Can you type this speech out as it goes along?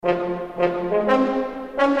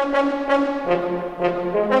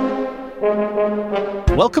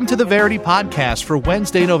Welcome to the Verity Podcast for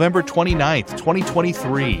Wednesday, November 29th,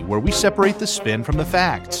 2023, where we separate the spin from the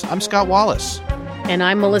facts. I'm Scott Wallace. And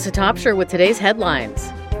I'm Melissa Topshire with today's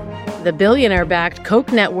headlines. The billionaire-backed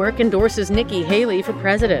Koch network endorses Nikki Haley for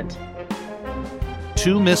president.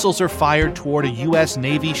 2 missiles are fired toward a U.S.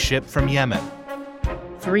 Navy ship from Yemen.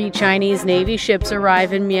 3 Chinese Navy ships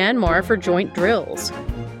arrive in Myanmar for joint drills.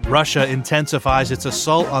 Russia intensifies its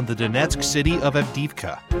assault on the Donetsk city of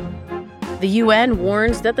Avdiivka. The UN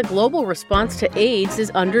warns that the global response to AIDS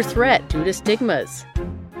is under threat due to stigmas.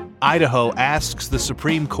 Idaho asks the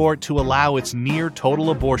Supreme Court to allow its near-total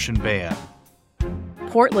abortion ban.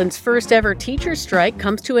 Portland's first-ever teacher strike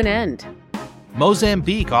comes to an end.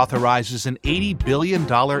 Mozambique authorizes an $80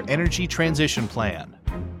 billion energy transition plan.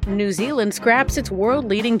 New Zealand scraps its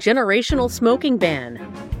world-leading generational smoking ban.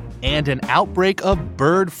 And an outbreak of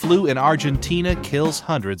bird flu in Argentina kills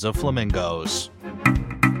hundreds of flamingos.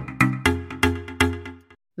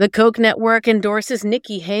 The Koch network endorses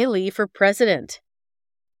Nikki Haley for president.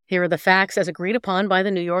 Here are the facts as agreed upon by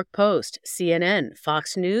the New York Post, CNN,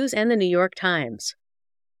 Fox News, and the New York Times.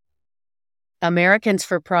 Americans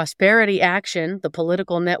for Prosperity Action, the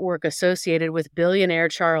political network associated with billionaire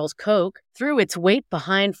Charles Koch, threw its weight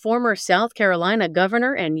behind former South Carolina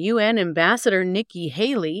Governor and UN Ambassador Nikki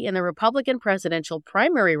Haley in the Republican presidential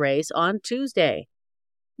primary race on Tuesday.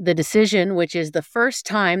 The decision, which is the first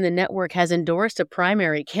time the network has endorsed a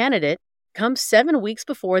primary candidate, comes 7 weeks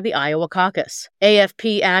before the Iowa caucus.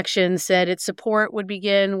 AFP Action said its support would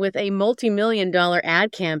begin with a multi-million-dollar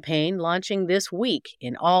ad campaign launching this week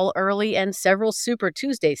in all early and several Super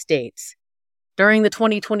Tuesday states. During the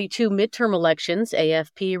 2022 midterm elections,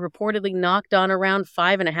 AFP reportedly knocked on around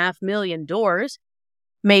 5.5 million doors,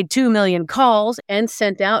 made 2 million calls, and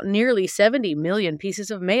sent out nearly 70 million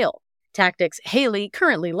pieces of mail. Tactics Haley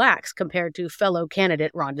currently lacks compared to fellow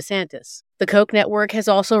candidate Ron DeSantis. The Koch network has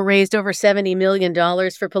also raised over $70 million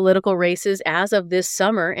for political races as of this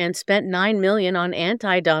summer and spent $9 million on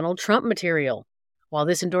anti-Donald Trump material. While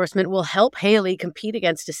this endorsement will help Haley compete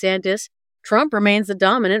against DeSantis, Trump remains the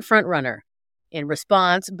dominant frontrunner. In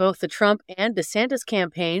response, both the Trump and DeSantis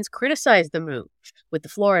campaigns criticized the move, with the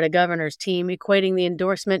Florida governor's team equating the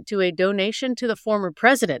endorsement to a donation to the former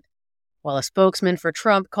president, while a spokesman for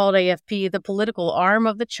Trump called AFP the political arm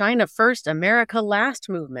of the China First, America Last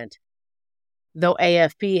movement. Though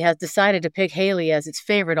AFP has decided to pick Haley as its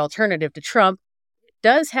favorite alternative to Trump, it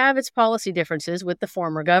does have its policy differences with the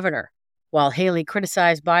former governor. While Haley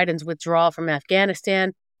criticized Biden's withdrawal from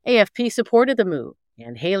Afghanistan, AFP supported the move,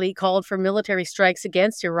 and Haley called for military strikes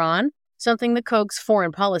against Iran, something the Koch's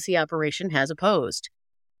foreign policy operation has opposed.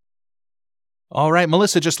 All right,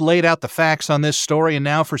 Melissa just laid out the facts on this story, and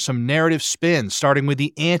now for some narrative spin, starting with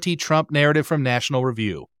the anti-Trump narrative from National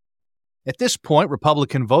Review. At this point,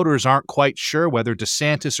 Republican voters aren't quite sure whether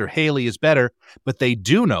DeSantis or Haley is better, but they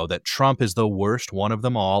do know that Trump is the worst one of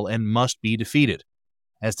them all and must be defeated.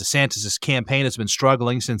 As DeSantis' campaign has been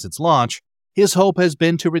struggling since its launch, his hope has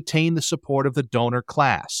been to retain the support of the donor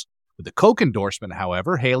class. With the Koch endorsement,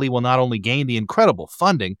 however, Haley will not only gain the incredible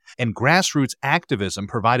funding and grassroots activism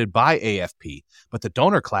provided by AFP, but the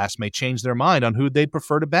donor class may change their mind on who they'd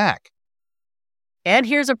prefer to back. And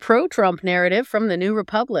here's a pro-Trump narrative from the New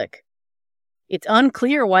Republic. It's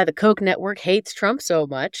unclear why the Koch network hates Trump so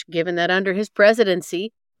much, given that under his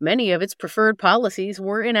presidency, many of its preferred policies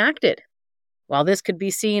were enacted. While this could be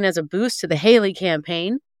seen as a boost to the Haley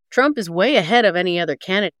campaign, Trump is way ahead of any other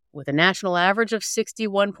candidate, with a national average of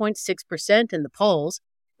 61.6% in the polls,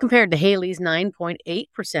 compared to Haley's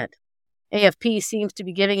 9.8%. AFP seems to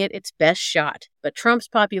be giving it its best shot, but Trump's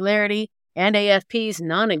popularity and AFP's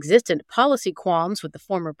non-existent policy qualms with the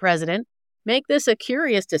former president make this a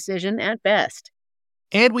curious decision at best.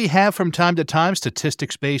 And we have from time to time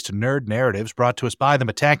statistics-based nerd narratives brought to us by the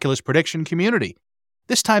Metaculous prediction community.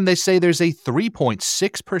 This time they say there's a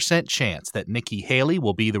 3.6% chance that Nikki Haley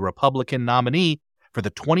will be the Republican nominee for the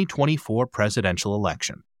 2024 presidential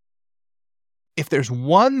election. If there's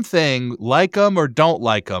one thing, like them or don't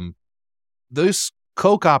like them, this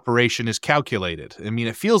Koch operation is calculated. I mean,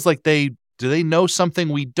 it feels like do they know something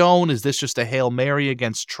we don't? Is this just a Hail Mary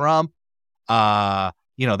against Trump?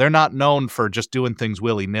 They're not known for just doing things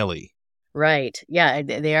willy-nilly. Right. Yeah,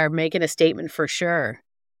 they are making a statement for sure.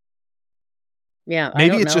 Yeah,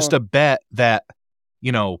 maybe it's just a bet that,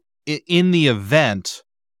 in the event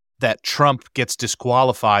that Trump gets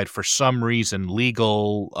disqualified for some reason,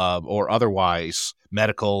 legal or otherwise,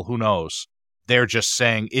 medical, who knows, they're just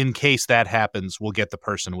saying, in case that happens, we'll get the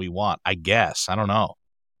person we want, I guess. I don't know.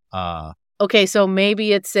 Okay, so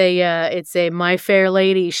maybe it's a My Fair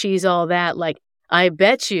Lady, she's all that. Like, I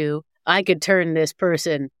bet you I could turn this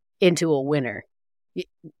person into a winner.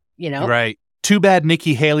 You know? Right. Too bad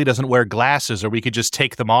Nikki Haley doesn't wear glasses, or we could just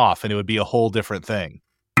take them off and it would be a whole different thing.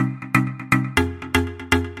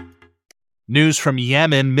 News from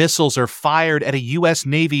Yemen, missiles are fired at a U.S.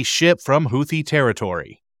 Navy ship from Houthi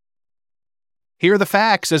territory. Here are the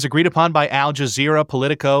facts as agreed upon by Al Jazeera,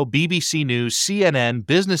 Politico, BBC News, CNN,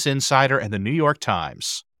 Business Insider, and the New York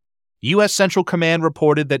Times. U.S. Central Command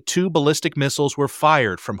reported that 2 ballistic missiles were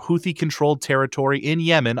fired from Houthi-controlled territory in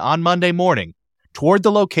Yemen on Monday morning toward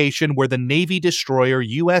the location where the Navy destroyer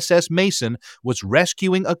USS Mason was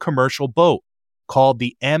rescuing a commercial boat called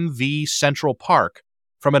the MV Central Park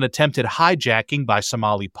from an attempted hijacking by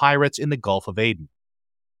Somali pirates in the Gulf of Aden.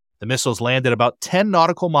 The missiles landed about 10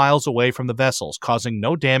 nautical miles away from the vessels, causing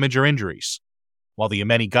no damage or injuries. While the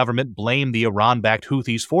Yemeni government blamed the Iran-backed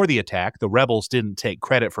Houthis for the attack, the rebels didn't take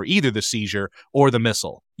credit for either the seizure or the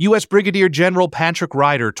missile. U.S. Brigadier General Patrick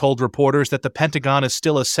Ryder told reporters that the Pentagon is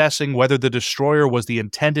still assessing whether the destroyer was the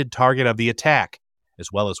intended target of the attack,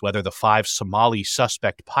 as well as whether the 5 Somali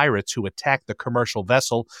suspect pirates who attacked the commercial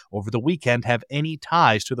vessel over the weekend have any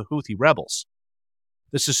ties to the Houthi rebels.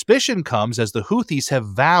 The suspicion comes as the Houthis have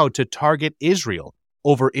vowed to target Israel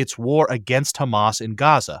over its war against Hamas in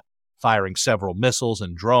Gaza, firing several missiles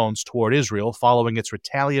and drones toward Israel following its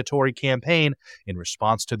retaliatory campaign in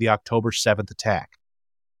response to the October 7th attack.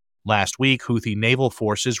 Last week, Houthi naval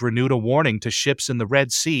forces renewed a warning to ships in the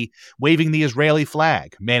Red Sea waving the Israeli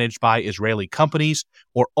flag, managed by Israeli companies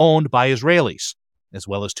or owned by Israelis, as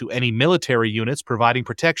well as to any military units providing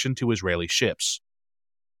protection to Israeli ships.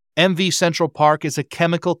 MV Central Park is a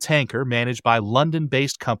chemical tanker managed by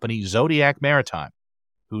London-based company Zodiac Maritime,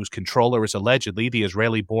 whose controller is allegedly the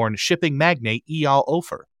Israeli-born shipping magnate Eyal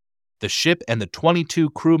Ofer. The ship and the 22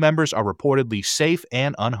 crew members are reportedly safe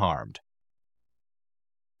and unharmed.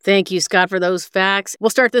 Thank you, Scott, for those facts. We'll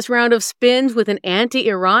start this round of spins with an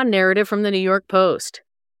anti-Iran narrative from the New York Post.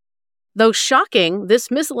 Though shocking,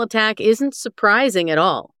 this missile attack isn't surprising at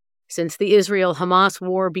all. Since the Israel-Hamas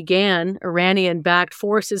war began, Iranian-backed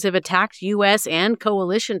forces have attacked U.S. and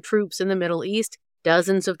coalition troops in the Middle East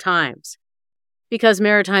dozens of times. Because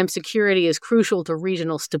maritime security is crucial to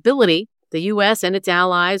regional stability, the U.S. and its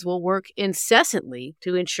allies will work incessantly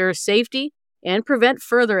to ensure safety and prevent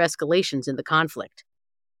further escalations in the conflict.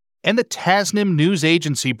 And the Tasnim news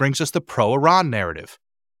agency brings us the pro-Iran narrative.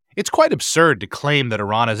 It's quite absurd to claim that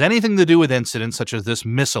Iran has anything to do with incidents such as this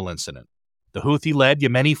missile incident. The Houthi-led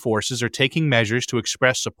Yemeni forces are taking measures to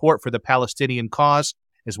express support for the Palestinian cause,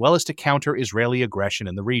 as well as to counter Israeli aggression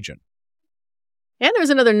in the region. And there's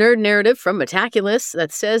another nerd narrative from Metaculus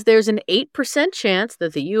that says there's an 8% chance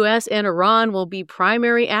that the U.S. and Iran will be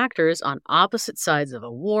primary actors on opposite sides of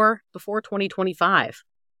a war before 2025.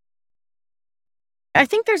 I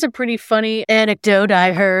think there's a pretty funny anecdote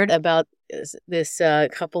I heard about this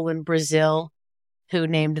couple in Brazil who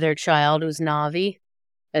named their child Uznavi.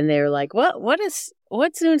 And they were like, what's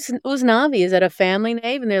Uznavi? Is that a family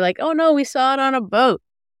name? And they're like, oh no, we saw it on a boat.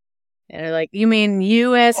 And they're like, you mean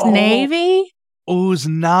U.S. Navy?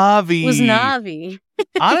 Uznavi. Uznavi.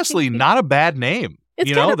 Honestly, not a bad name. It's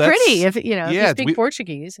kind of pretty if you speak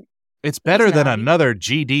Portuguese. It's better than another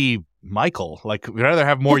GD Michael. Like, we'd rather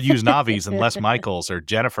have more Uznavis and less Michaels or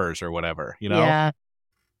Jennifers or whatever, Yeah.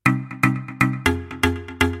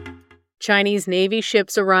 Chinese Navy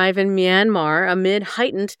ships arrive in Myanmar amid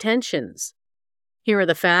heightened tensions. Here are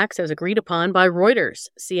the facts as agreed upon by Reuters,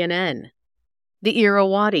 CNN, the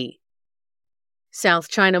Irrawaddy, South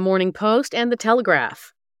China Morning Post, and The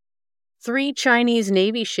Telegraph. 3 Chinese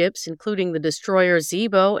Navy ships, including the destroyer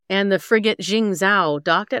Zibo and the frigate Jingzhou,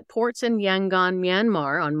 docked at ports in Yangon,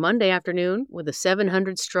 Myanmar on Monday afternoon with a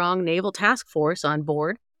 700-strong naval task force on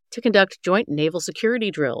board to conduct joint naval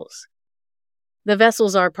security drills. The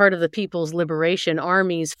vessels are part of the People's Liberation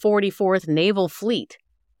Army's 44th Naval Fleet,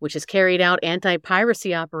 which has carried out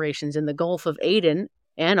anti-piracy operations in the Gulf of Aden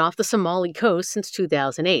and off the Somali coast since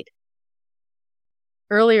 2008.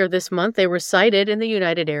 Earlier this month, they were sighted in the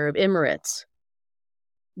United Arab Emirates.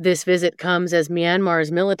 This visit comes as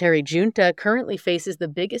Myanmar's military junta currently faces the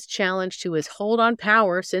biggest challenge to its hold on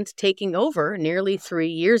power since taking over nearly 3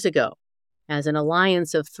 years ago, as an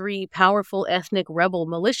alliance of 3 powerful ethnic rebel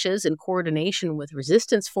militias in coordination with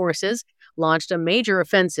resistance forces launched a major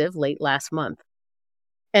offensive late last month.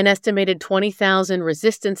 An estimated 20,000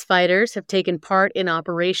 resistance fighters have taken part in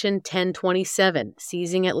Operation 1027,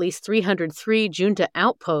 seizing at least 303 junta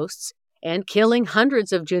outposts and killing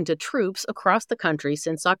hundreds of junta troops across the country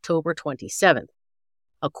since October 27th.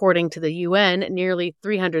 According to the UN, nearly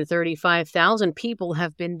 335,000 people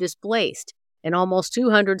have been displaced, and almost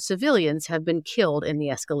 200 civilians have been killed in the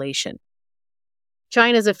escalation.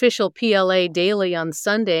 China's official PLA Daily on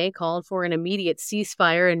Sunday called for an immediate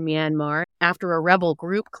ceasefire in Myanmar after a rebel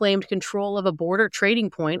group claimed control of a border trading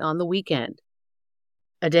point on the weekend.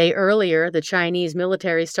 A day earlier, the Chinese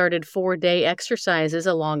military started 4-day exercises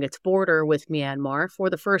along its border with Myanmar for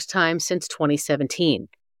the first time since 2017.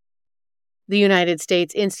 The United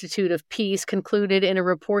States Institute of Peace concluded in a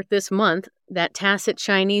report this month that tacit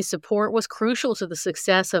Chinese support was crucial to the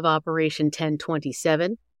success of Operation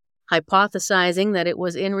 1027, hypothesizing that it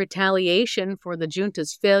was in retaliation for the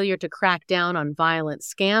junta's failure to crack down on violent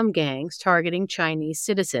scam gangs targeting Chinese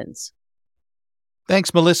citizens.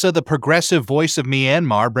 Thanks, Melissa. The progressive voice of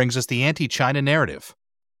Myanmar brings us the anti-China narrative.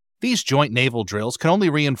 These joint naval drills can only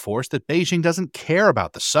reinforce that Beijing doesn't care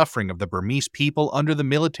about the suffering of the Burmese people under the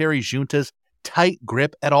military junta's tight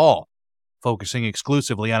grip at all, focusing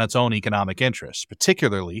exclusively on its own economic interests,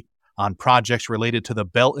 particularly on projects related to the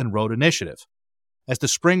Belt and Road Initiative. As the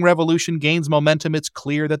Spring Revolution gains momentum, it's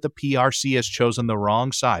clear that the PRC has chosen the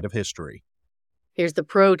wrong side of history. Here's the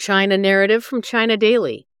pro-China narrative from China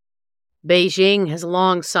Daily. Beijing has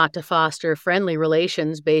long sought to foster friendly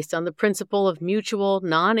relations based on the principle of mutual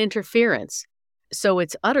non-interference, so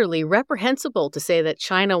it's utterly reprehensible to say that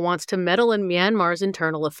China wants to meddle in Myanmar's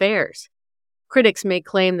internal affairs. Critics may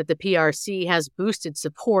claim that the PRC has boosted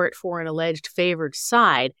support for an alleged favored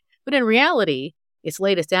side, but in reality, its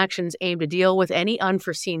latest actions aim to deal with any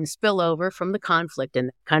unforeseen spillover from the conflict in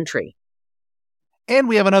the country. And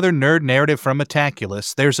we have another nerd narrative from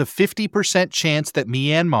Metaculus. There's a 50% chance that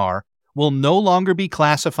Myanmar will no longer be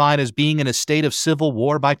classified as being in a state of civil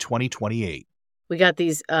war by 2028. We got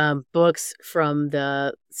these books from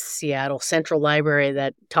the Seattle Central Library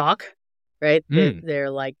that talk, right?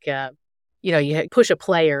 They're like, you push a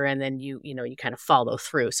player and then you kind of follow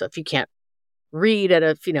through. So if you can't read at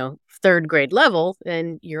a, third grade level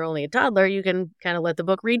and you're only a toddler, you can kind of let the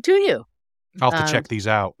book read to you. I'll have to check these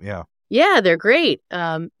out. Yeah. Yeah, they're great.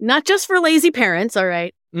 Not just for lazy parents, all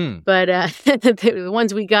right. But the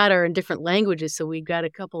ones we got are in different languages. So we've got a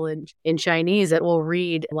couple in Chinese that will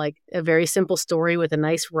read like a very simple story with a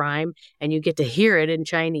nice rhyme, and you get to hear it in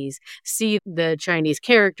Chinese, see the Chinese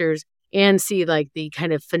characters, and see like the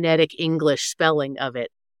kind of phonetic English spelling of it.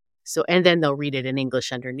 So, and then they'll read it in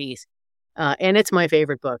English underneath. And it's my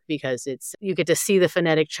favorite book because you get to see the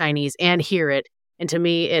phonetic Chinese and hear it. And to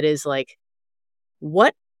me, it is like,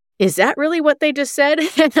 what? Is that really what they just said?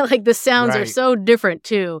 Like the sounds are so different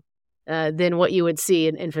too than what you would see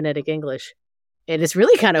in phonetic English. And it's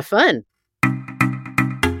really kind of fun.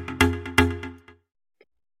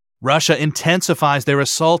 Russia intensifies their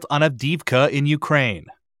assault on Avdiivka in Ukraine.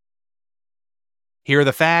 Here are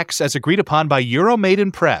the facts as agreed upon by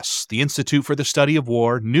Euromaidan Press, the Institute for the Study of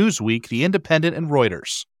War, Newsweek, The Independent, and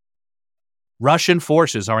Reuters. Russian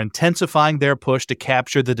forces are intensifying their push to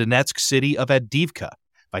capture the Donetsk city of Avdiivka.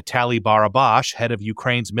 Vitaly Barabash, head of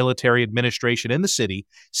Ukraine's military administration in the city,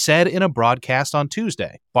 said in a broadcast on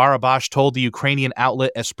Tuesday. Barabash told the Ukrainian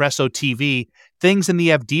outlet Espresso TV, things in the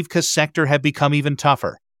Avdiivka sector have become even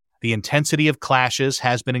tougher. The intensity of clashes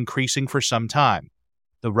has been increasing for some time.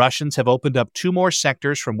 The Russians have opened up 2 more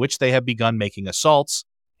sectors from which they have begun making assaults,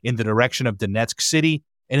 in the direction of Donetsk city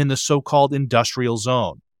and in the so-called industrial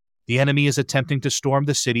zone. The enemy is attempting to storm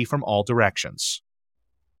the city from all directions.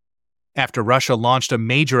 After Russia launched a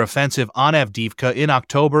major offensive on Avdiivka in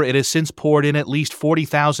October, it has since poured in at least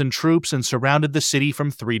 40,000 troops and surrounded the city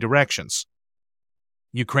from 3 directions.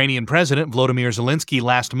 Ukrainian President Volodymyr Zelensky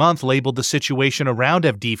last month labeled the situation around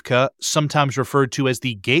Avdiivka, sometimes referred to as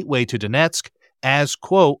the gateway to Donetsk, as,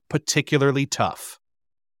 quote, particularly tough.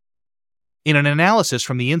 In an analysis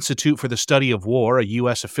from the Institute for the Study of War, a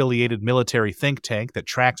U.S.-affiliated military think tank that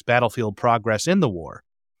tracks battlefield progress in the war,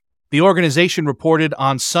 the organization reported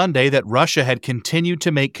on Sunday that Russia had continued to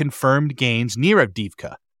make confirmed gains near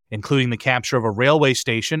Avdiivka, including the capture of a railway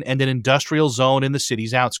station and an industrial zone in the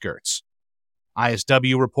city's outskirts.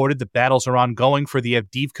 ISW reported that battles are ongoing for the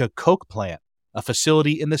Avdiivka Koch plant, a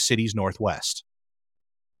facility in the city's northwest.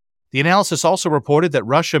 The analysis also reported that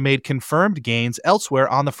Russia made confirmed gains elsewhere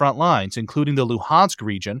on the front lines, including the Luhansk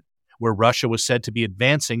region, where Russia was said to be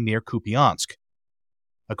advancing near Kupiansk.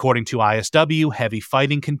 According to ISW, heavy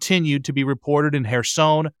fighting continued to be reported in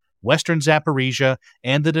Kherson, western Zaporizhia,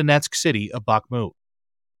 and the Donetsk city of Bakhmut.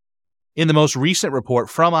 In the most recent report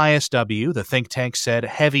from ISW, the think tank said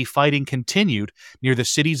heavy fighting continued near the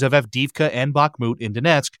cities of Avdiivka and Bakhmut in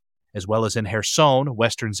Donetsk, as well as in Kherson,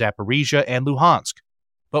 western Zaporizhia, and Luhansk,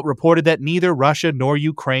 but reported that neither Russia nor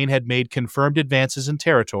Ukraine had made confirmed advances in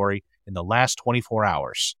territory in the last 24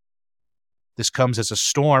 hours. This comes as a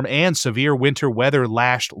storm and severe winter weather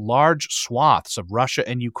lashed large swaths of Russia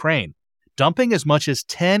and Ukraine, dumping as much as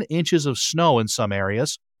 10 inches of snow in some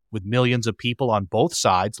areas, with millions of people on both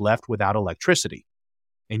sides left without electricity.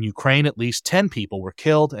 In Ukraine, at least 10 people were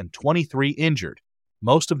killed and 23 injured,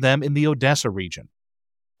 most of them in the Odessa region.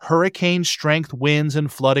 Hurricane-strength winds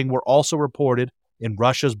and flooding were also reported in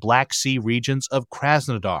Russia's Black Sea regions of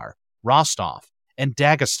Krasnodar, Rostov, and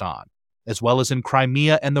Dagestan, as well as in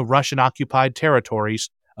Crimea and the Russian-occupied territories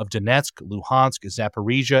of Donetsk, Luhansk,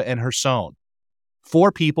 Zaporizhia, and Kherson.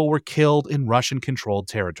 4 people were killed in Russian-controlled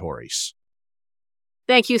territories.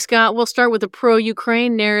 Thank you, Scott. We'll start with the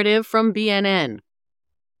pro-Ukraine narrative from BNN.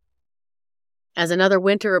 As another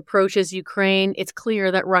winter approaches Ukraine, it's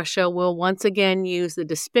clear that Russia will once again use the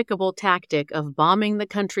despicable tactic of bombing the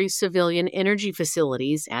country's civilian energy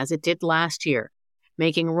facilities as it did last year,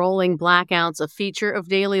 making rolling blackouts a feature of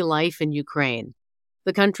daily life in Ukraine.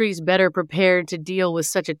 The country's better prepared to deal with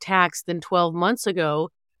such attacks than 12 months ago,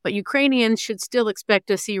 but Ukrainians should still expect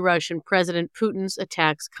to see Russian President Putin's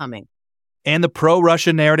attacks coming. And the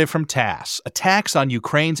pro-Russia narrative from TASS. Attacks on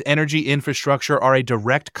Ukraine's energy infrastructure are a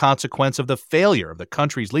direct consequence of the failure of the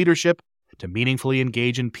country's leadership to meaningfully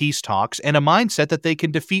engage in peace talks and a mindset that they can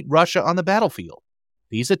defeat Russia on the battlefield.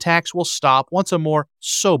 These attacks will stop once a more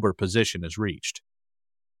sober position is reached.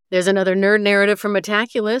 There's another nerd narrative from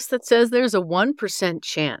Metaculus that says there's a 1%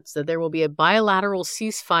 chance that there will be a bilateral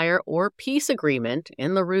ceasefire or peace agreement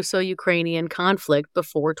in the Russo-Ukrainian conflict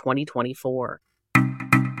before 2024.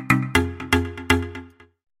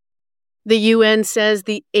 The UN says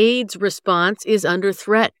the AIDS response is under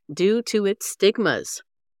threat due to its stigmas.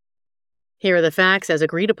 Here are the facts as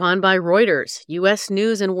agreed upon by Reuters, U.S.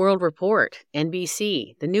 News and World Report,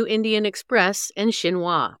 NBC, The New Indian Express, and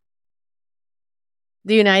Xinhua.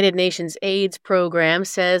 The United Nations AIDS program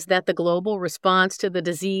says that the global response to the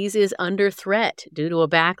disease is under threat due to a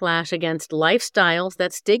backlash against lifestyles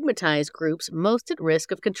that stigmatize groups most at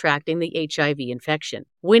risk of contracting the HIV infection.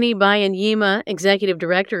 Winnie Byanyima, executive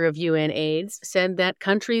director of UN AIDS, said that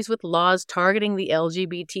countries with laws targeting the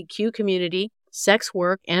LGBTQ community, sex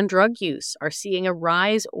work, and drug use are seeing a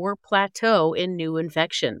rise or plateau in new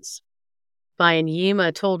infections.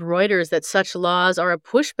 Byanyima told Reuters that such laws are a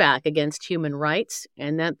pushback against human rights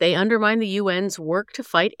and that they undermine the UN's work to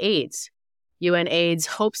fight AIDS. UN AIDS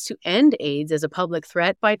hopes to end AIDS as a public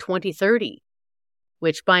threat by 2030,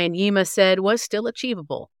 which Byanyima said was still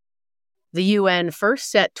achievable. The UN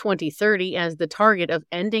first set 2030 as the target of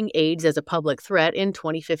ending AIDS as a public threat in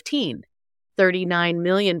 2015. 39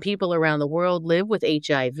 million people around the world live with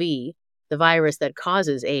HIV, the virus that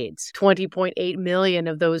causes AIDS. 20.8 million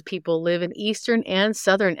of those people live in Eastern and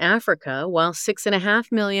Southern Africa, while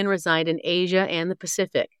 6.5 million reside in Asia and the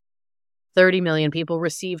Pacific. 30 million people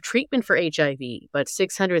receive treatment for HIV, but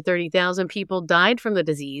 630,000 people died from the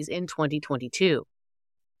disease in 2022.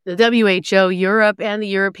 The WHO Europe and the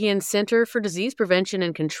European Centre for Disease Prevention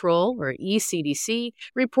and Control, or ECDC,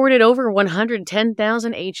 reported over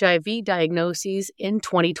 110,000 HIV diagnoses in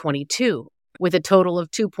 2022. With a total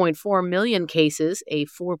of 2.4 million cases, a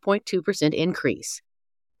 4.2% increase.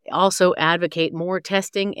 They also advocate more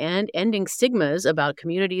testing and ending stigmas about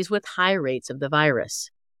communities with high rates of the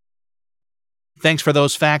virus. Thanks for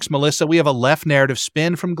those facts, Melissa. We have a left narrative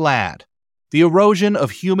spin from GLAAD. The erosion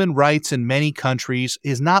of human rights in many countries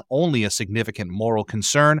is not only a significant moral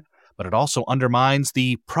concern, but it also undermines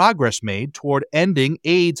the progress made toward ending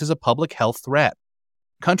AIDS as a public health threat.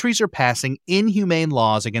 Countries are passing inhumane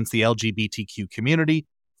laws against the LGBTQ community,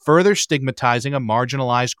 further stigmatizing a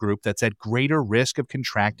marginalized group that's at greater risk of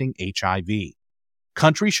contracting HIV.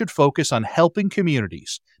 Countries should focus on helping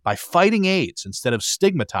communities by fighting AIDS instead of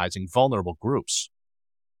stigmatizing vulnerable groups.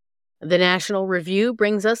 The National Review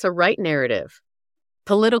brings us a right narrative.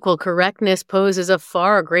 Political correctness poses a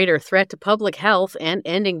far greater threat to public health and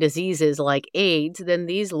ending diseases like AIDS than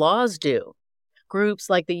these laws do. Groups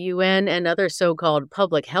like the UN and other so-called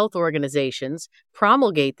public health organizations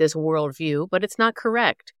promulgate this worldview, but it's not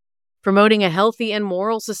correct. Promoting a healthy and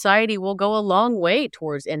moral society will go a long way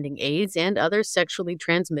towards ending AIDS and other sexually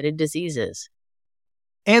transmitted diseases.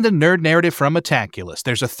 And a nerd narrative from Metaculus.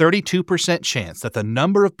 There's a 32% chance that the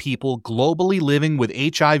number of people globally living with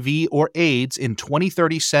HIV or AIDS in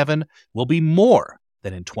 2037 will be more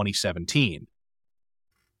than in 2017.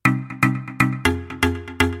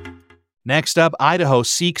 Next up, Idaho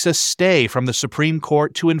seeks a stay from the Supreme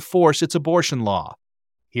Court to enforce its abortion law.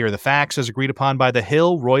 Here are the facts as agreed upon by The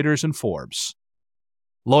Hill, Reuters, and Forbes.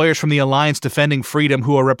 Lawyers from the Alliance Defending Freedom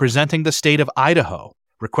who are representing the state of Idaho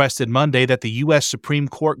requested Monday that the U.S. Supreme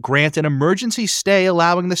Court grant an emergency stay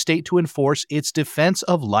allowing the state to enforce its Defense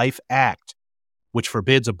of Life Act, which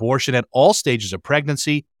forbids abortion at all stages of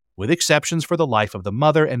pregnancy, with exceptions for the life of the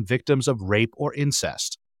mother and victims of rape or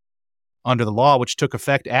incest. Under the law, which took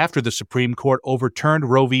effect after the Supreme Court overturned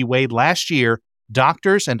Roe v. Wade last year,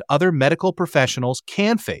 doctors and other medical professionals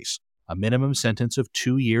can face a minimum sentence of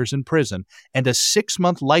 2 years in prison and a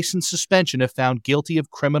 6-month license suspension if found guilty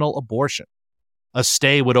of criminal abortion. A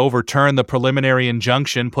stay would overturn the preliminary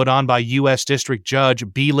injunction put on by U.S. District Judge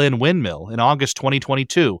B. Lynn Windmill in August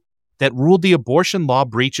 2022 that ruled the abortion law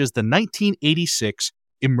breaches the 1986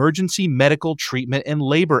 Emergency Medical Treatment and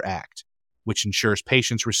Labor Act, which ensures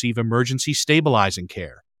patients receive emergency stabilizing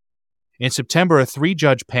care. In September, a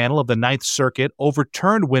 3-judge panel of the Ninth Circuit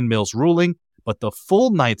overturned Windmill's ruling, but the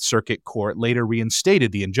full Ninth Circuit Court later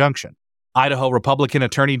reinstated the injunction. Idaho Republican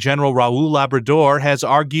Attorney General Raul Labrador has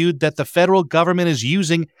argued that the federal government is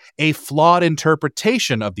using a flawed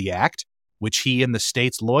interpretation of the act, which he and the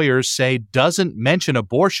state's lawyers say doesn't mention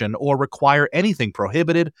abortion or require anything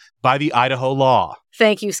prohibited by the Idaho law.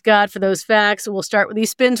 Thank you, Scott, for those facts. We'll start with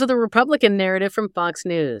these spins with a Republican narrative from Fox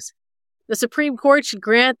News. The Supreme Court should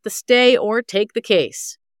grant the stay or take the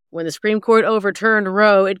case. When the Supreme Court overturned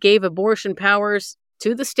Roe, it gave abortion powers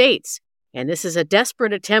to the states, and this is a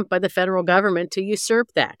desperate attempt by the federal government to usurp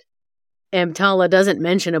that. EMTALA doesn't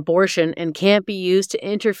mention abortion and can't be used to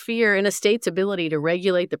interfere in a state's ability to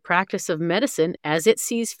regulate the practice of medicine as it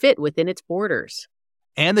sees fit within its borders.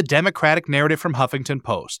 And the Democratic narrative from Huffington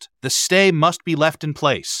Post. The stay must be left in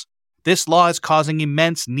place. This law is causing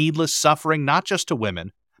immense needless suffering not just to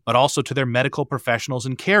women, but also to their medical professionals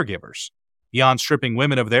and caregivers. Beyond stripping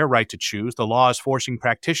women of their right to choose, the law is forcing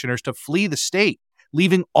practitioners to flee the state,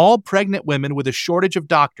 leaving all pregnant women with a shortage of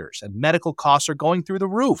doctors, and medical costs are going through the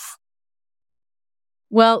roof.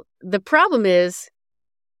 Well, the problem is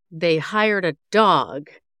they hired a dog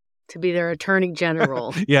to be their attorney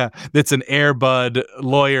general. Yeah, it's an Air Bud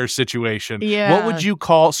lawyer situation. Yeah. What would you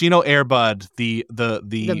call, so you know Air Bud, the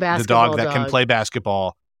dog that can play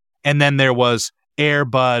basketball, and then there was Air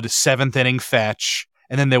Bud 7th inning fetch,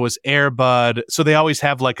 and then there was Air Bud, so they always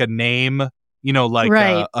have like a name, you know, like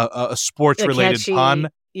right. a sports-related pun.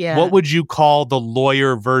 Yeah. What would you call the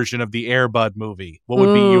lawyer version of the Air Bud movie? What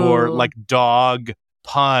would be your like dog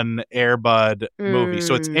pun Air Bud movie?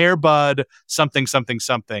 So it's Air Bud something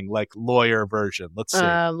like lawyer version. Let's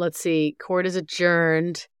see. Court is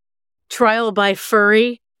adjourned. Trial by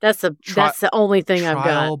furry. That's the only thing I've got.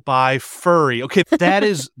 Trial by furry. Okay,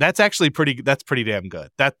 that's actually pretty damn good.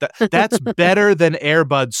 That's better than Air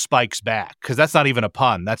Bud Spikes Back, because that's not even a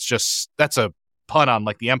pun. That's a pun on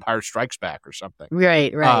like The Empire Strikes Back or something.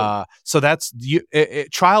 Right. So that's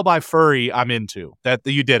Trial by Furry. I'm into that.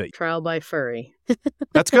 You did it. Trial by furry.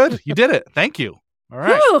 That's good. You did it. Thank you. All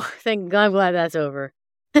right. Whew, thank God. I'm glad that's over.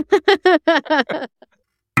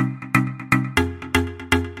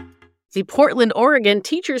 The Portland, Oregon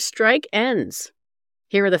teachers' strike ends.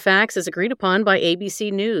 Here are the facts as agreed upon by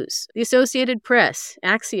ABC News, the Associated Press,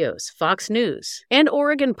 Axios, Fox News, and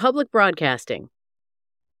Oregon Public Broadcasting.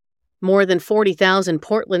 More than 40,000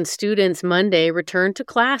 Portland students Monday returned to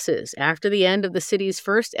classes after the end of the city's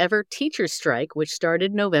first ever teachers' strike, which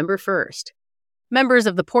started November 1st. Members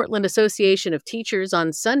of the Portland Association of Teachers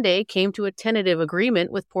on Sunday came to a tentative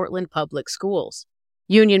agreement with Portland Public Schools.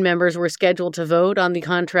 Union members were scheduled to vote on the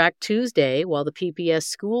contract Tuesday, while the PPS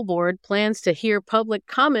school board plans to hear public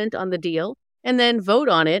comment on the deal and then vote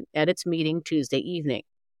on it at its meeting Tuesday evening.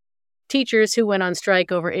 Teachers who went on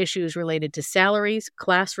strike over issues related to salaries,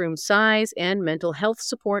 classroom size, and mental health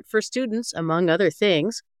support for students, among other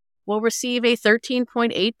things, will receive a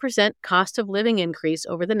 13.8% cost of living increase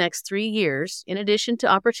over the next 3 years, in addition to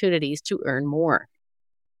opportunities to earn more.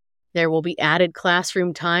 There will be added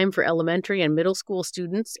classroom time for elementary and middle school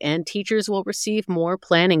students, and teachers will receive more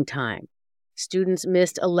planning time. Students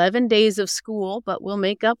missed 11 days of school, but will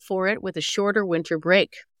make up for it with a shorter winter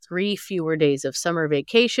break, 3 fewer days of summer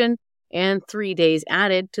vacation, and 3 days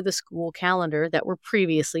added to the school calendar that were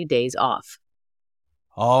previously days off.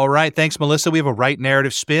 All right, thanks, Melissa. We have a right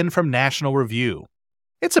narrative spin from National Review.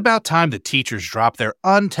 It's about time that teachers dropped their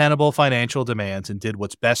untenable financial demands and did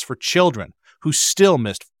what's best for children who still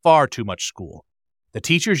missed far too much school. The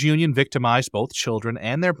teachers' union victimized both children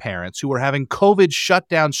and their parents who were having COVID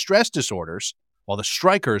shutdown stress disorders while the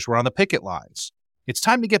strikers were on the picket lines. It's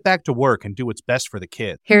time to get back to work and do what's best for the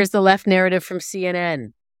kids. Here's the left narrative from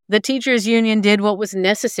CNN. The teachers' union did what was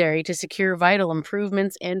necessary to secure vital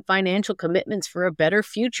improvements and financial commitments for a better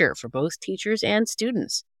future for both teachers and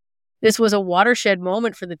students. This was a watershed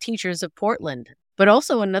moment for the teachers of Portland, but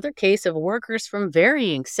also another case of workers from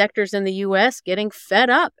varying sectors in the U.S. getting fed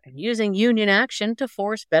up and using union action to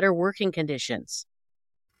force better working conditions.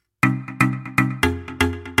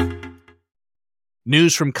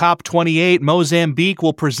 News from COP28, Mozambique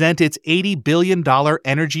will present its $80 billion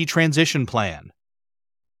energy transition plan.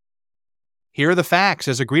 Here are the facts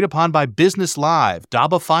as agreed upon by Business Live,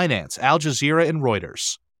 Daba Finance, Al Jazeera, and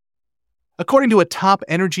Reuters. According to a top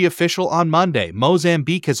energy official on Monday,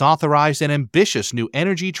 Mozambique has authorized an ambitious new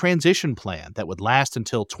energy transition plan that would last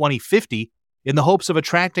until 2050 in the hopes of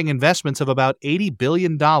attracting investments of about $80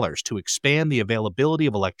 billion to expand the availability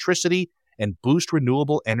of electricity and boost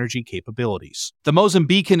renewable energy capabilities. The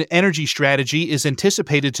Mozambican energy strategy is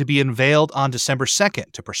anticipated to be unveiled on December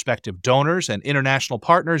 2nd to prospective donors and international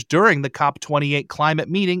partners during the COP28 climate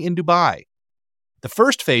meeting in Dubai. The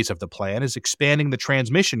first phase of the plan is expanding the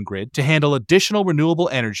transmission grid to handle additional renewable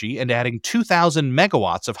energy and adding 2,000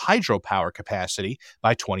 megawatts of hydropower capacity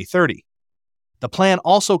by 2030. The plan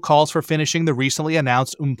also calls for finishing the recently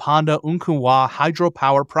announced Umpanda Unkuwa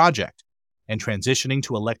hydropower project and transitioning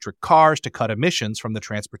to electric cars to cut emissions from the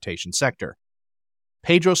transportation sector.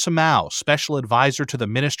 Pedro Simão, special advisor to the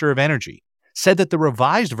Minister of Energy, said that the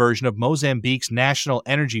revised version of Mozambique's national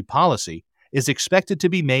energy policy is expected to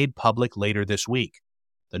be made public later this week.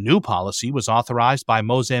 The new policy was authorized by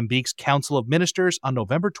Mozambique's Council of Ministers on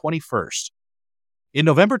November 21st. In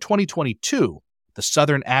November 2022, the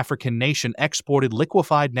southern African nation exported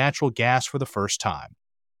liquefied natural gas for the first time.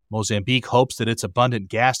 Mozambique hopes that its abundant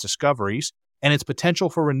gas discoveries and its potential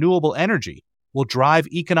for renewable energy will drive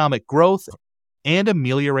economic growth and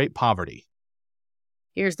ameliorate poverty.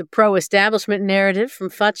 Here's the pro-establishment narrative from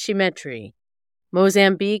Fatshimetri.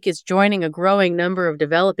 Mozambique is joining a growing number of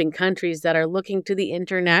developing countries that are looking to the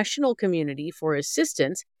international community for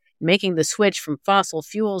assistance in making the switch from fossil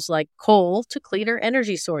fuels like coal to cleaner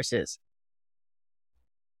energy sources.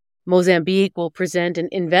 Mozambique will present an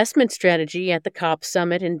investment strategy at the COP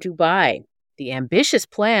summit in Dubai. The ambitious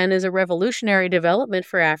plan is a revolutionary development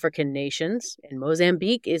for African nations, and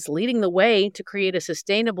Mozambique is leading the way to create a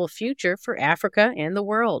sustainable future for Africa and the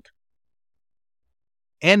world.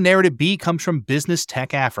 And narrative B comes from Business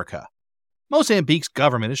Tech Africa. Mozambique's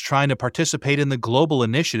government is trying to participate in the global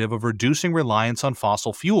initiative of reducing reliance on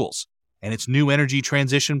fossil fuels, and its new energy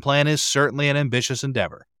transition plan is certainly an ambitious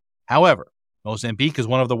endeavor. However, Mozambique is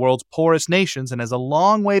one of the world's poorest nations and has a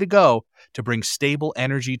long way to go to bring stable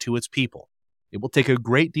energy to its people. It will take a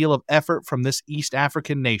great deal of effort from this East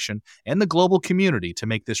African nation and the global community to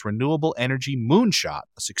make this renewable energy moonshot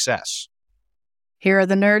a success. Here are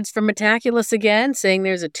the nerds from Metaculus again, saying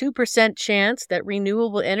there's a 2% chance that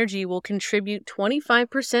renewable energy will contribute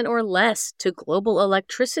 25% or less to global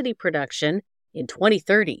electricity production in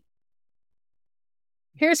 2030.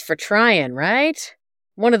 Here's for trying, right?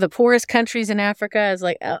 One of the poorest countries in Africa is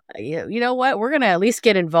like, you know what? We're going to at least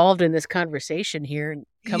get involved in this conversation here and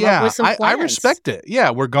come up with some plans. I respect it.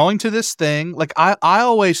 Yeah, we're going to this thing. Like, I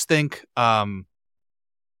always think, if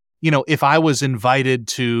I was invited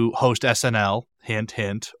to host SNL, hint,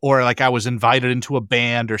 hint, or like I was invited into a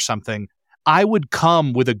band or something, I would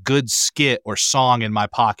come with a good skit or song in my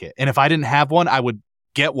pocket. And if I didn't have one, I would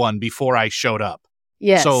get one before I showed up.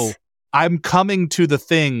 Yes. So I'm coming to the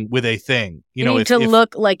thing with a thing. You need to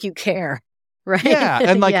look like you care, right? Yeah,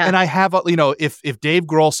 and and I have, if Dave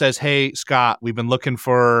Grohl says, "Hey, Scott, we've been looking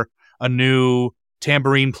for a new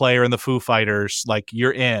tambourine player in the Foo Fighters, like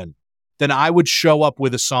you're in," then I would show up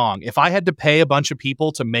with a song. If I had to pay a bunch of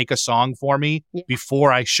people to make a song for me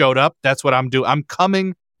before I showed up, that's what I'm doing. I'm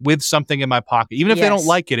coming with something in my pocket. Even if they don't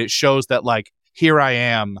like it, it shows that, like, here I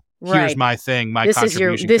am. Right. Here's my thing, my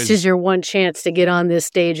contribution. This is your one chance to get on this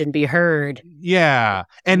stage and be heard. Yeah.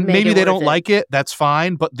 And maybe they don't like it. That's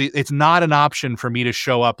fine. But it's not an option for me to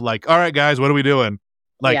show up like, all right, guys, what are we doing?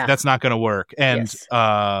 Like, that's not going to work. And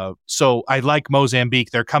so I like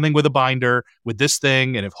Mozambique. They're coming with a binder with this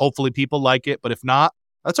thing. And if hopefully people like it, but if not,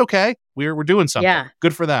 that's okay. We're doing something. Yeah.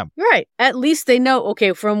 Good for them. Right. At least they know,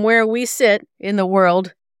 okay, from where we sit in the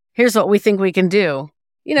world, here's what we think we can do.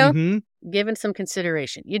 Given some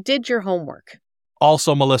consideration. You did your homework.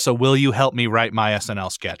 Also, Melissa, will you help me write my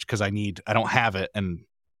SNL sketch? Because I don't have it. And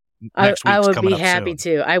next week's coming up soon. I would be happy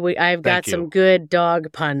to. I've got some good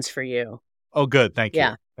dog puns for you. Oh, good. Thank you.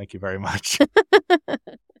 Thank you very much.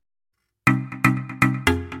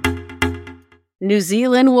 New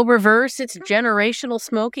Zealand will reverse its generational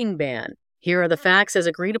smoking ban. Here are the facts as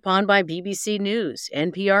agreed upon by BBC News,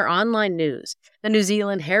 NPR Online News, the New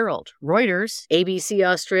Zealand Herald, Reuters, ABC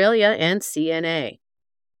Australia, and CNA.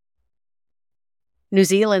 New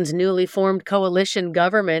Zealand's newly formed coalition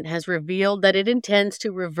government has revealed that it intends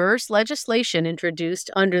to reverse legislation introduced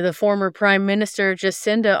under the former Prime Minister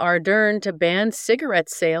Jacinda Ardern to ban cigarette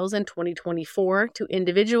sales in 2024 to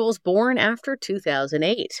individuals born after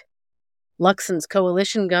 2008. Luxon's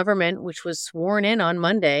coalition government, which was sworn in on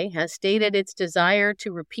Monday, has stated its desire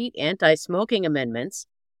to repeat anti-smoking amendments,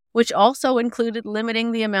 which also included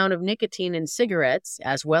limiting the amount of nicotine in cigarettes,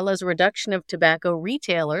 as well as a reduction of tobacco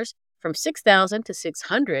retailers from 6,000 to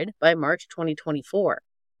 600 by March 2024.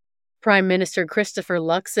 Prime Minister Christopher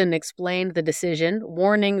Luxon explained the decision,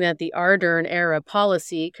 warning that the Ardern-era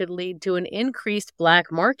policy could lead to an increased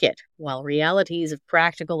black market, while realities of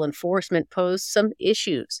practical enforcement posed some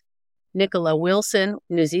issues. Nicola Wilson,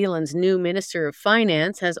 New Zealand's new Minister of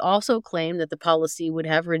Finance, has also claimed that the policy would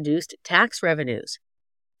have reduced tax revenues.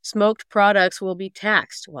 Smoked products will be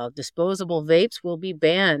taxed, while disposable vapes will be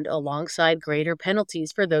banned alongside greater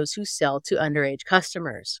penalties for those who sell to underage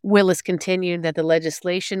customers. Willis continued that the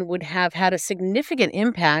legislation would have had a significant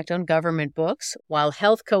impact on government books, while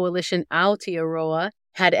health coalition Aotearoa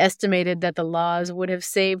had estimated that the laws would have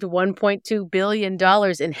saved $1.2 billion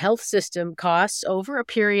in health system costs over a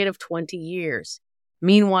period of 20 years.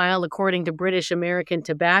 Meanwhile, according to British American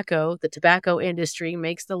Tobacco, the tobacco industry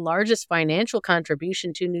makes the largest financial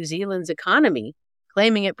contribution to New Zealand's economy,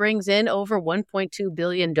 claiming it brings in over $1.2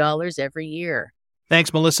 billion every year.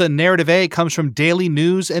 Thanks, Melissa. Narrative A comes from Daily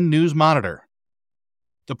News and News Monitor.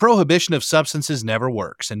 The prohibition of substances never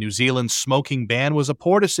works, and New Zealand's smoking ban was a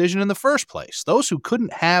poor decision in the first place. Those who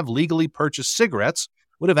couldn't have legally purchased cigarettes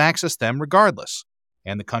would have accessed them regardless,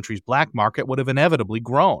 and the country's black market would have inevitably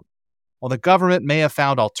grown. While the government may have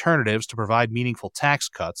found alternatives to provide meaningful tax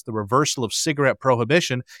cuts, the reversal of cigarette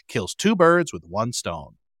prohibition kills two birds with one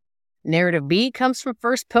stone. Narrative B comes from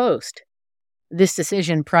First Post. This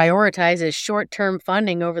decision prioritizes short-term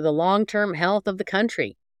funding over the long-term health of the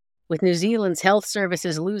country, with New Zealand's health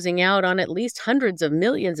services losing out on at least hundreds of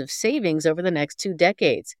millions of savings over the next 2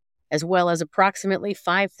 decades, as well as approximately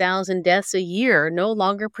 5,000 deaths a year no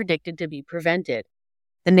longer predicted to be prevented.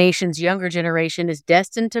 The nation's younger generation is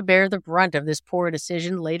destined to bear the brunt of this poor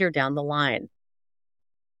decision later down the line.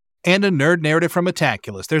 And a nerd narrative from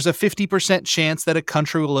Metaculus. There's a 50% chance that a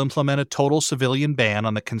country will implement a total civilian ban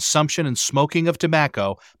on the consumption and smoking of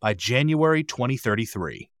tobacco by January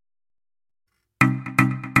 2033.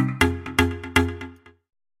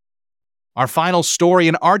 Our final story,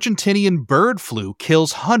 an Argentinian bird flu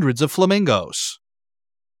kills hundreds of flamingos.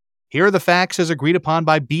 Here are the facts as agreed upon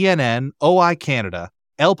by BNN, OI Canada,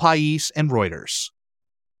 El País, and Reuters.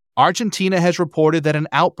 Argentina has reported that an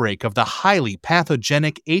outbreak of the highly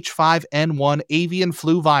pathogenic H5N1 avian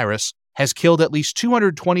flu virus has killed at least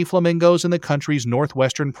 220 flamingos in the country's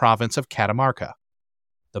northwestern province of Catamarca.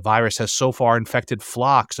 The virus has so far infected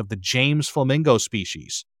flocks of the James flamingo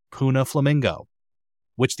species, Puna flamingo,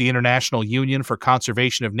 which the International Union for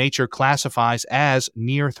Conservation of Nature classifies as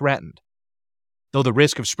near threatened. Though the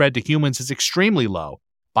risk of spread to humans is extremely low,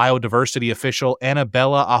 biodiversity official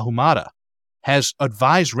Annabella Ahumada has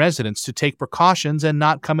advised residents to take precautions and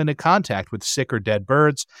not come into contact with sick or dead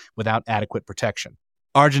birds without adequate protection.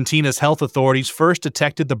 Argentina's health authorities first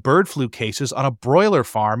detected the bird flu cases on a broiler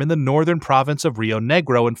farm in the northern province of Rio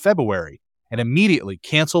Negro in February and immediately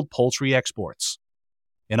canceled poultry exports.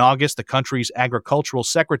 In August, the country's agricultural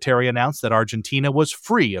secretary announced that Argentina was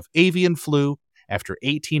free of avian flu after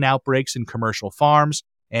 18 outbreaks in commercial farms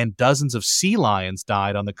and dozens of sea lions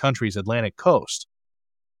died on the country's Atlantic coast.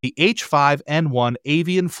 The H5N1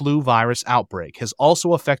 avian flu virus outbreak has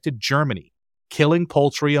also affected Germany, killing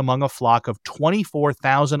poultry among a flock of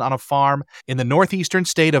 24,000 on a farm in the northeastern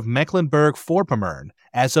state of Mecklenburg-Vorpommern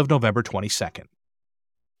as of November 22nd.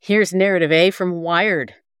 Here's Narrative A from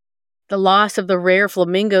Wired. The loss of the rare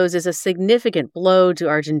flamingos is a significant blow to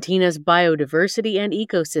Argentina's biodiversity and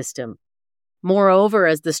ecosystem. Moreover,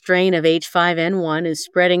 as the strain of H5N1 is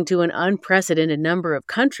spreading to an unprecedented number of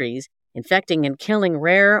countries, infecting and killing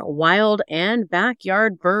rare, wild, and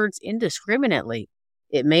backyard birds indiscriminately,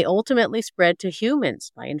 it may ultimately spread to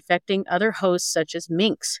humans by infecting other hosts such as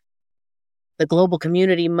minks. The global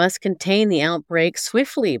community must contain the outbreak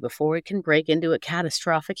swiftly before it can break into a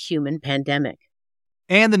catastrophic human pandemic.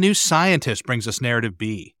 And the New Scientist brings us Narrative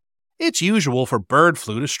B. It's usual for bird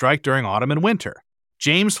flu to strike during autumn and winter.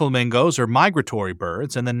 James flamingos are migratory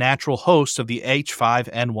birds and the natural hosts of the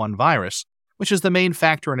H5N1 virus, which is the main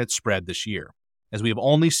factor in its spread this year, as we have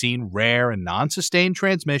only seen rare and non-sustained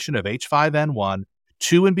transmission of H5N1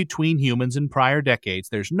 to and between humans in prior decades.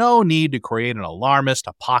 There's no need to create an alarmist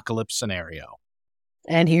apocalypse scenario.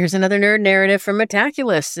 And here's another nerd narrative from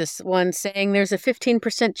Metaculus, this one saying there's a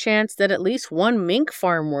 15% chance that at least one mink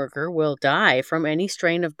farm worker will die from any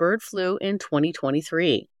strain of bird flu in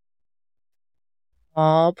 2023.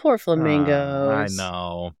 Oh, poor flamingos. I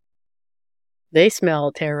know. They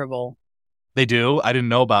smell terrible. They do? I didn't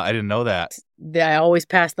know that. I always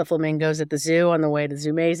pass the flamingos at the zoo on the way to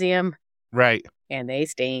Zoomasium. Right. And they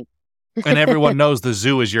stink. And everyone knows the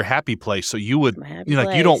zoo is your happy place, so you would,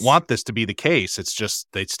 you don't want this to be the case. It's just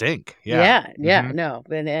they stink. Yeah. No.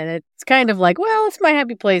 And it's kind of like, well, it's my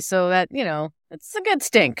happy place, so that, it's a good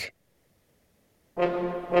stink.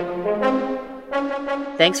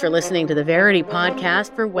 Thanks for listening to the Verity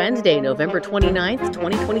Podcast for Wednesday, November 29th,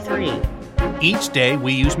 2023. Each day,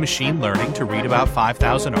 we use machine learning to read about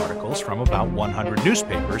 5,000 articles from about 100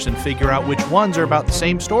 newspapers and figure out which ones are about the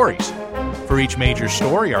same stories. For each major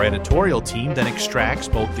story, our editorial team then extracts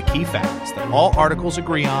both the key facts that all articles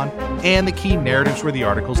agree on and the key narratives where the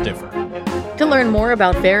articles differ. To learn more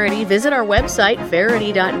about Verity, visit our website,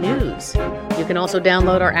 verity.news. You can also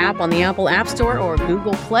download our app on the Apple App Store or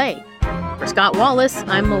Google Play. For Scott Wallace,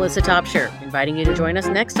 I'm Melissa Topshire, inviting you to join us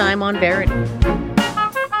next time on Verity.